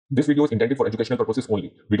This video is intended for educational purposes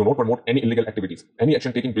only. We do not promote any illegal activities. Any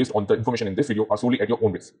action taken based on the information in this video are solely at your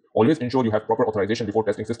own risk. Always ensure you have proper authorization before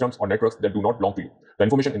testing systems or networks that do not belong to you. The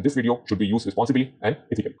information in this video should be used responsibly and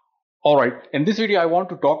ethically. Alright, in this video I want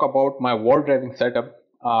to talk about my Wardriving setup.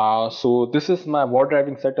 So this is my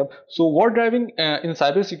Wardriving setup. So Wardriving in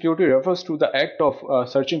cybersecurity refers to the act of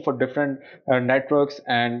searching for different networks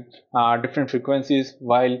and different frequencies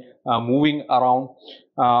while moving around.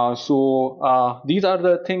 These are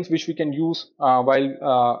the things which we can use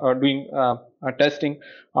while doing testing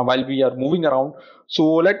while we are moving around.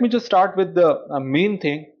 So let me just start with the main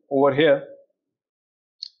thing over here.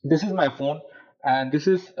 This is my phone, and this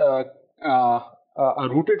is a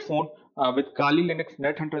rooted phone with Kali Linux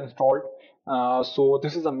NetHunter installed. So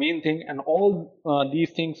this is the main thing, and all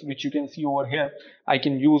these things which you can see over here I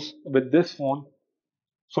can use with this phone.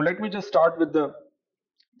 So let me just start with the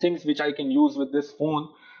things which I can use with this phone.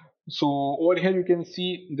 So over here you can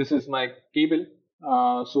see this is my cable.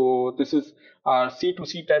 So this is a C to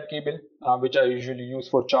C type cable which I usually use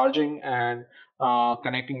for charging and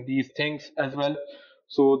connecting these things as well.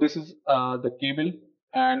 So this is the cable,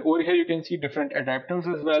 and over here you can see different adapters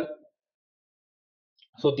as well.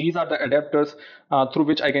 So these are the adapters through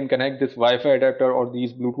which I can connect this Wi-Fi adapter or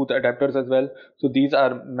these Bluetooth adapters as well. So these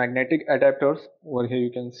are magnetic adapters. Over here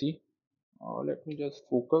you can see. Let me just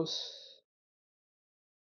focus.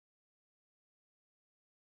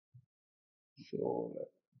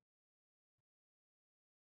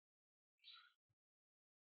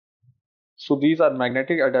 So these are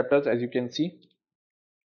magnetic adapters, as you can see,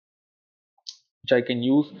 which I can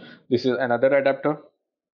use. This is another adapter,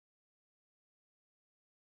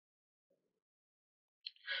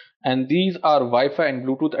 and these are Wi-Fi and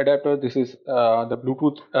Bluetooth adapter. This is the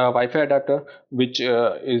Bluetooth Wi-Fi adapter, which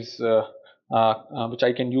which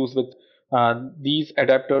I can use with these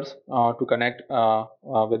adapters to connect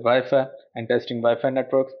with Wi-Fi and testing Wi-Fi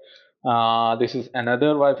networks. This is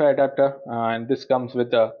another Wi-Fi adapter, and this comes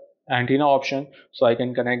with the antenna option, so I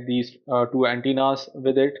can connect these two antennas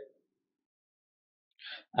with it.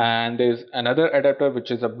 And there is another adapter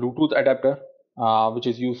which is a Bluetooth adapter which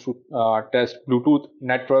is used to test Bluetooth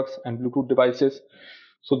networks and Bluetooth devices.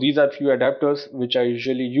 So these are few adapters which I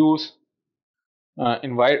usually use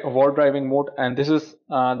in Wardriving mode, and this is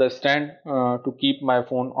the stand to keep my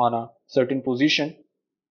phone on a certain position.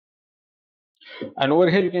 And over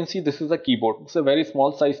here you can see this is a keyboard. It's a very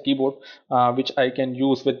small size keyboard which I can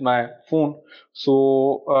use with my phone.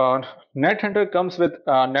 So NetHunter comes with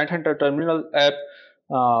NetHunter terminal app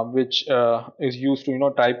which is used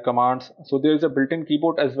to type commands. So there is a built-in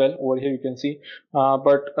keyboard as well. Over here you can see,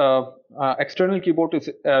 but external keyboard is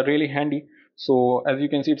really handy. So as you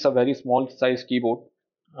can see, it's a very small size keyboard,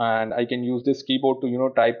 and I can use this keyboard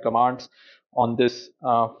to type commands on this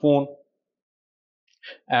phone.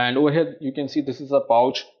 And over here you can see this is a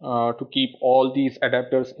pouch to keep all these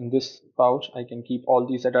adapters. In this pouch I can keep all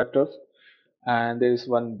these adapters, and there is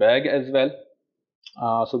one bag as well.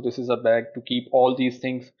 So this is a bag to keep all these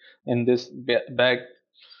things in this bag.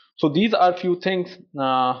 So these are few things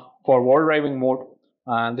for Wardriving mode,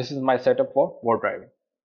 and this is my setup for Wardriving.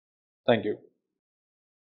 Thank you.